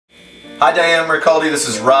Hi DIANE MERCALDI, this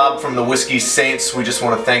is Rob from the Whiskey Saints. We just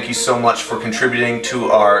want to thank you so much for contributing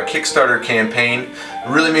to our Kickstarter campaign. It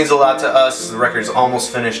really means a lot to us. The record's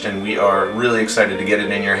almost finished and we are really excited to get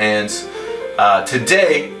it in your hands.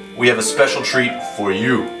 Today we have a special treat for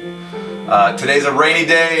you. Today's a rainy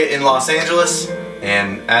day in Los Angeles,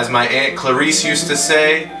 and as my Aunt Clarice used to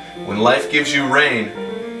say, when life gives you rain,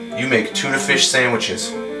 you make tuna fish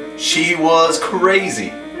sandwiches. She was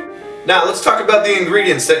crazy. Now let's talk about the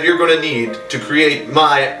ingredients that you're going to need to create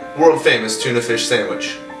my world famous tuna fish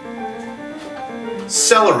sandwich.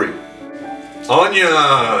 Celery,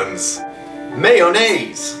 onions,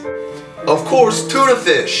 mayonnaise, of course tuna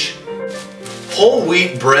fish, whole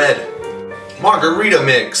wheat bread, margarita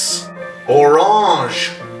mix, orange,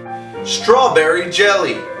 strawberry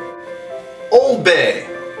jelly, Old Bay,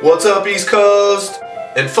 what's up East Coast,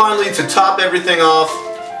 and finally to top everything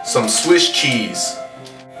off, some Swiss cheese.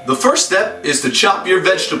 The first step is to chop your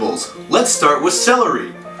vegetables. Let's start with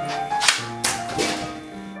celery.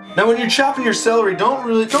 Now when you're chopping your celery,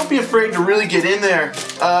 don't be afraid to really get in there.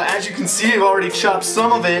 As you can see, I've already chopped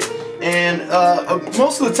some of it, and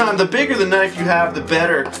most of the time the bigger the knife you have, the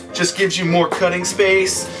better. Just gives you more cutting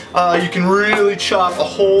space. You can really chop a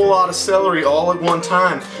whole lot of celery all at one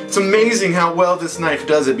time. It's amazing how well this knife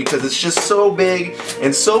does it because it's just so big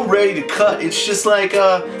and so ready to cut. It's just like,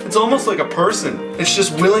 it's almost like a person. It's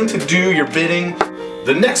just willing to do your bidding.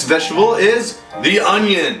 The next vegetable is the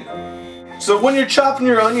onion. So when you're chopping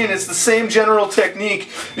your onion, it's the same general technique.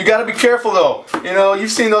 You gotta be careful though. You know,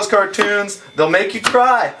 you've seen those cartoons, they'll make you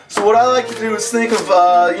cry. So what I like to do is think of,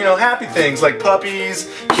 you know, happy things like puppies,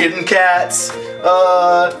 kitten cats,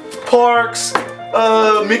 parks,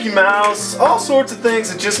 Mickey Mouse, all sorts of things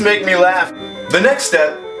that just make me laugh. The next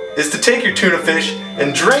step is to take your tuna fish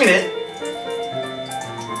and drain it,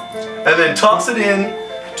 and then toss it in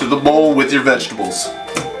to the bowl with your vegetables.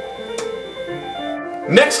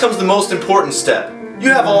 Next comes the most important step. You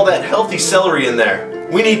have all that healthy celery in there.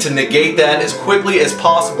 We need to negate that as quickly as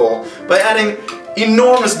possible by adding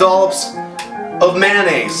enormous dollops of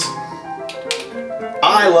mayonnaise.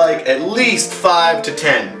 I like at least 5 to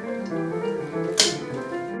 10.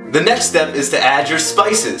 The next step is to add your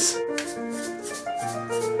spices.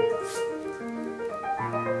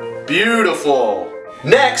 Beautiful!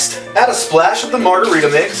 Next, add a splash of the margarita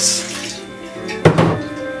mix,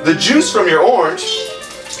 the juice from your orange,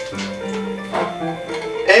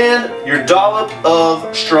 and your dollop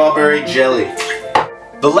of strawberry jelly.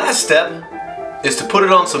 The last step is to put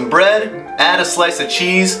it on some bread, add a slice of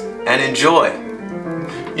cheese, and enjoy.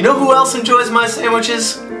 You know who else enjoys my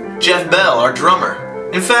sandwiches? Jeff Bell, our drummer.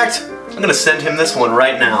 In fact, I'm gonna send him this one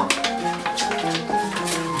right now.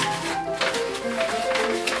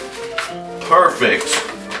 Perfect.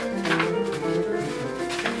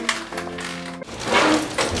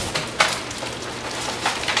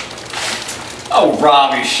 Oh,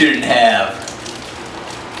 Rob, you shouldn't have.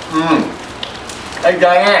 Hey,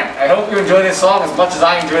 Diane, I hope you enjoy this song as much as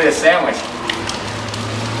I enjoy this sandwich.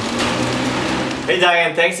 Hey,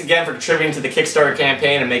 Diane, thanks again for contributing to the Kickstarter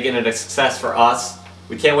campaign and making it a success for us.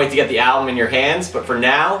 We can't wait to get the album in your hands, but for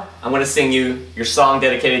now, I'm going to sing you your song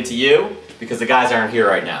dedicated to you because the guys aren't here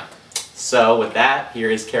right now. So, with that, here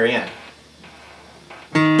is Karianne.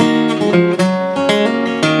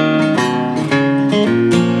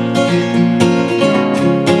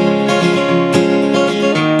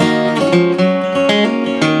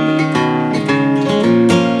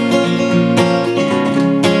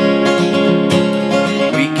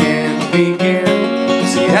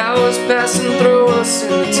 Passing through us in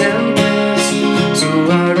the tempest, so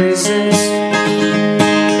I resist.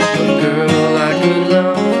 But girl, like good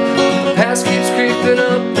love, the past keeps creeping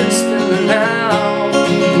up and spilling out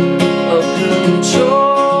of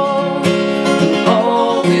control.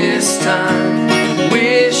 All this time,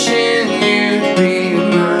 wishing you'd be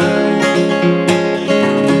mine.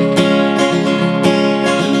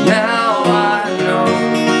 Now I know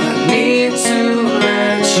I need to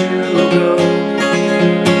let you go.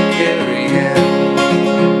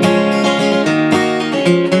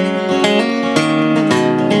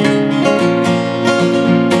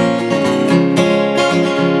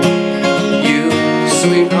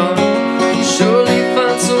 Sweetheart, surely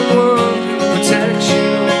find someone who protects you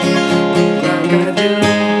like I do.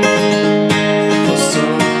 For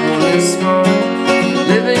someone is smart,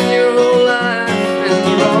 living your whole life in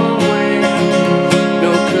the wrong way.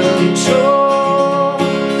 No control,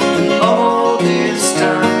 and all this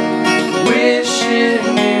time wishing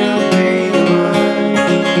you'd be mine.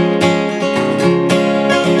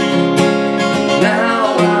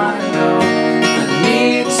 Now I know I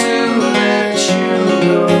need to let you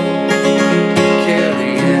go,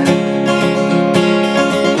 Karianne.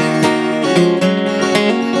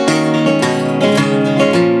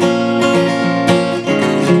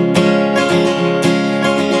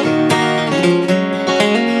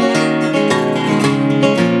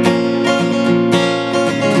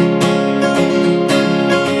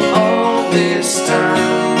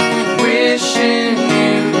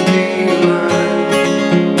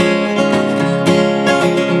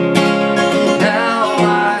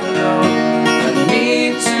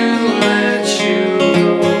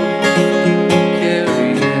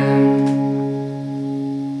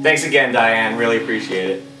 Thanks again, Diane. Really appreciate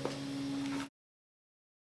it.